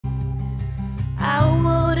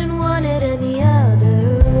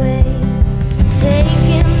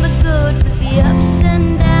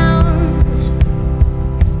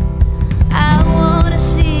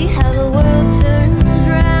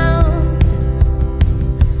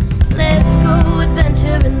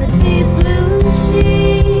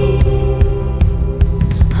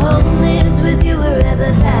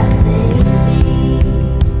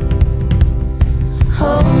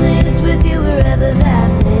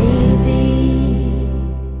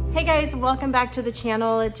welcome back to the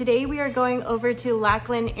channel. Today we are going over to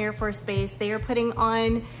Lackland Air Force Base. They are putting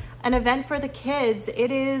on an event for the kids.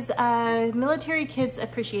 It is Military Kids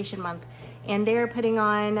Appreciation Month, and they are putting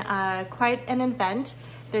on quite an event.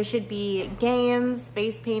 There should be games,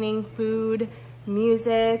 face painting, food,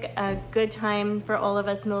 music, a good time for all of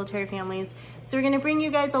us military families. So we're gonna bring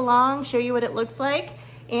you guys along, show you what it looks like,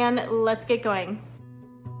 and let's get going.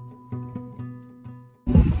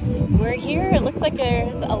 We're here. It looks like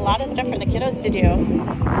there's a lot of stuff for the kiddos to do.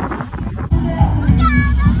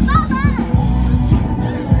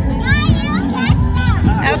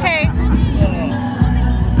 Okay.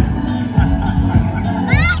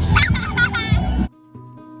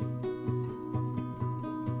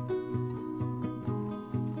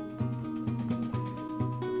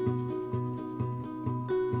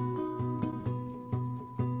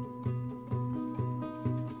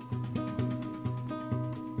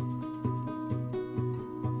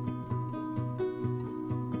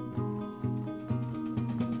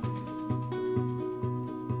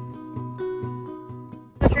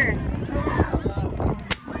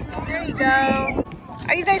 There you go.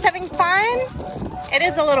 Are you guys having fun? It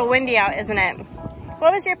is a little windy out, isn't it?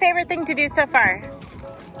 What was your favorite thing to do so far?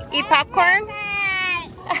 Eat popcorn?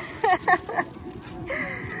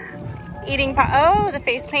 Eating oh, the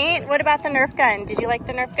face paint. What about the Nerf gun? Did you like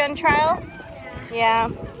the Nerf gun trial? Yeah.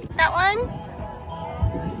 That one?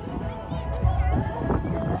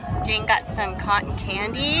 Jane got some cotton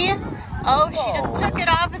candy. Oh, she just took it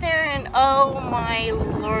off of there and oh my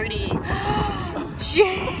lordy.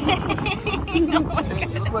 Jane! Oh my God.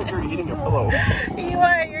 You look like you're eating a pillow. You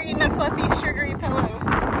are, you're eating a fluffy, sugary pillow.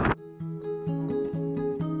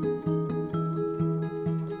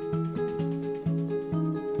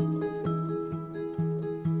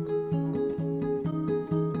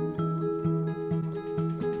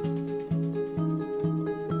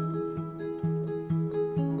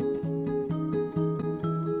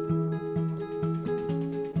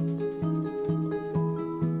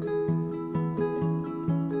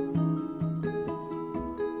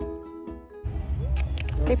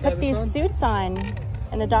 They put these suits on,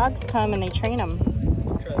 and the dogs come and they train them.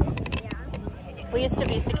 We used to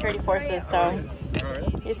be security forces, so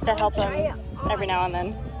used to help them every now and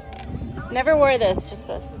then. Never wore this, just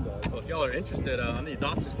this. Well, if y'all are interested, I'm the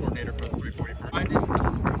adoptions coordinator for the 344.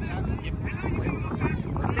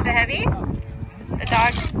 Is it heavy? The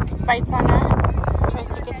dog bites on that, tries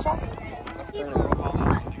to get you?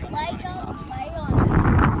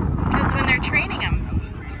 Because when they're training them.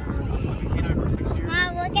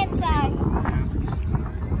 Look inside.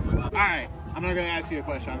 Alright, I'm not going to ask you a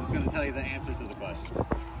question. I'm just going to tell you the answer to the question.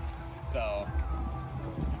 So,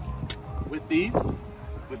 with these,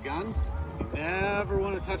 with guns, you never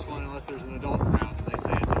want to touch one unless there's an adult around and they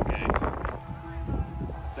say it's okay.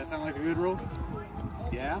 Does that sound like a good rule?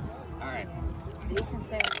 Yeah? Alright. Go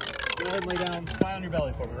ahead and lay down, lie on your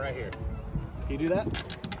belly for me right here. Can you do that?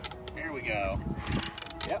 There we go.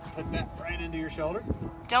 Yep, put that right into your shoulder.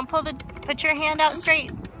 Don't put your hand out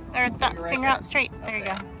straight, or finger out straight. There you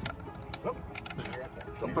go.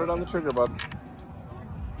 Don't put it on the trigger, bud.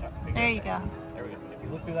 There you go. There we go. If you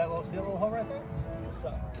look through that little, see that little hole right there?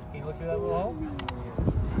 Can you look through that little hole? See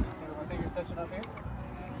where my finger's touching up here?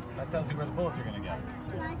 That tells you where the bullets are going to go.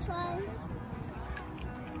 That's one.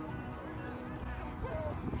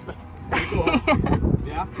 Pretty cool, huh?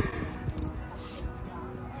 Yeah?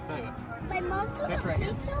 Tell you what. My mom took a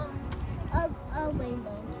picture of a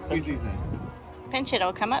rainbow. Squeeze these in. Pinch it,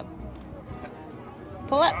 it'll come up.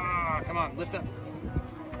 Pull up. Ah, come on, lift up.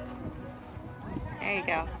 There you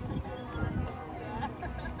go.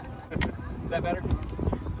 Is that better?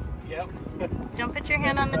 Yep. Don't put your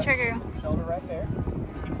hand on the trigger. Shoulder right there.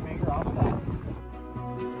 Keep your finger off of that.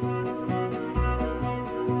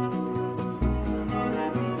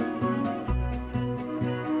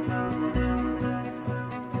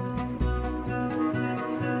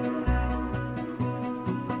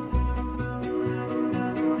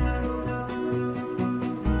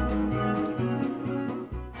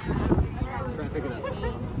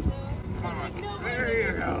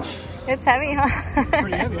 It's heavy, huh?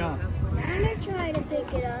 Pretty heavy, huh? I'm gonna try to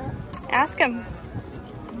pick it up. Ask him.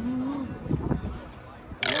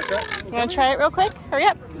 You Want to try it real quick? Hurry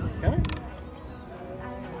up. Okay.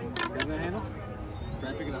 Grab that handle. Try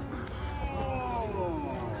and pick it up.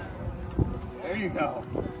 Oh. There you go.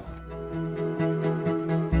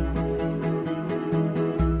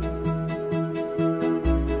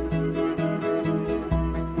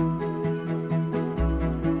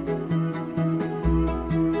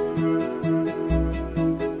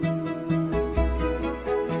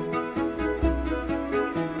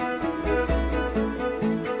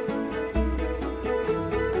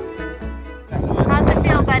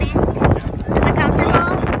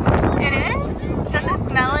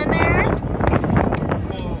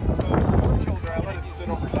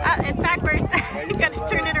 backwards. You gotta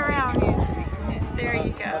turn it around. There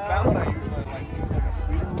you go.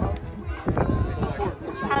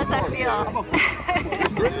 How does that feel?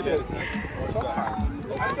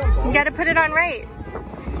 You gotta put it on right.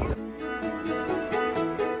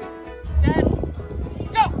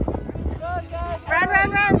 Run,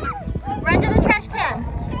 run, run! Run to the trash can!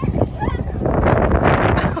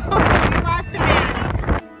 Oh, we lost a man.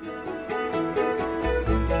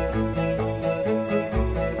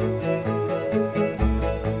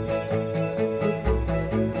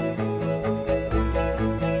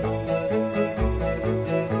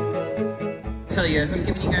 Tell you, as I'm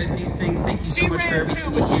giving you guys these things, thank you so much for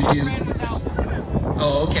everything that you do.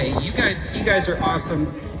 Oh, okay. You guys are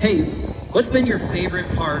awesome. Hey, what's been your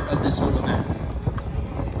favorite part of this whole event?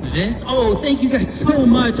 This? Oh, thank you guys so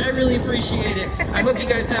much. I really appreciate it. I hope you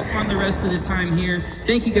guys have fun the rest of the time here.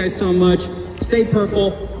 Thank you guys so much. Stay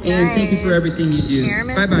purple, and thank you for everything you do.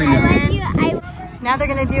 Bye-bye now. I love you. Now they're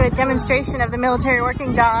going to do a demonstration of the military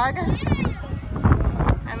working dog.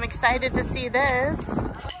 I'm excited to see this.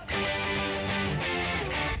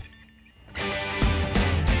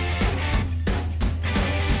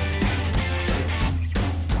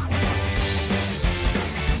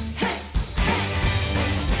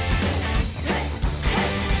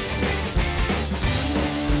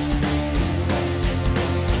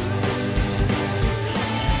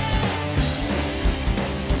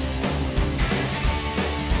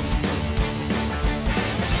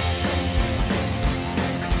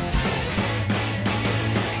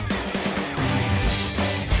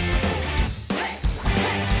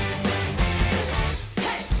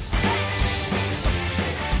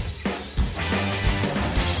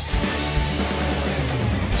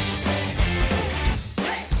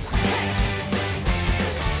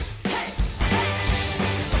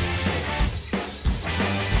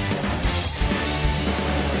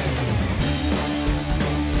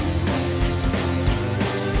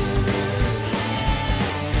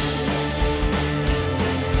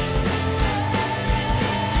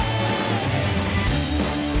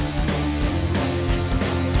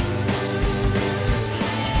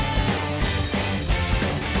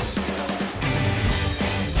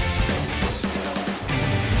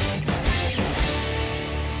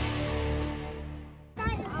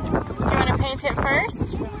 Paint it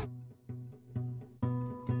first.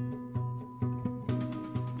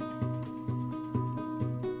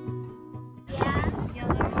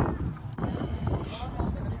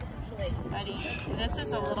 Buddy, this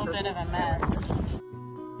is a little bit of a mess.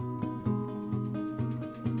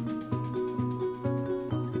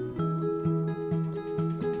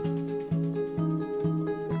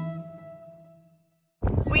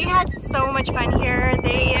 We had so much fun here.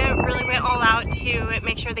 They really went all out to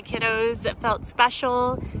make sure the kiddos felt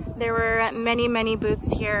special. There were many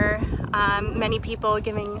booths here, many people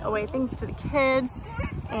giving away things to the kids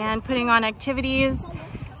and putting on activities.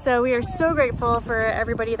 So we are so grateful for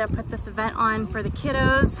everybody that put this event on for the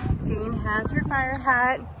kiddos. Jane has her fire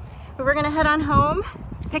hat. But we're gonna head on home,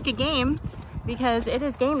 pick a game because it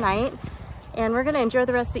is game night, and we're gonna enjoy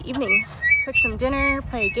the rest of the evening. Cook some dinner,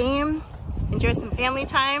 play a game, enjoy some family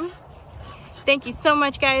time. Thank you so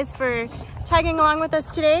much, guys, for tagging along with us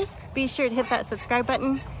today. Be sure to hit that subscribe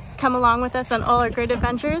button. Come along with us on all our great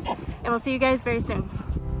adventures, and we'll see you guys very soon.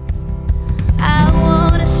 I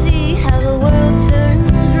wanna see how the world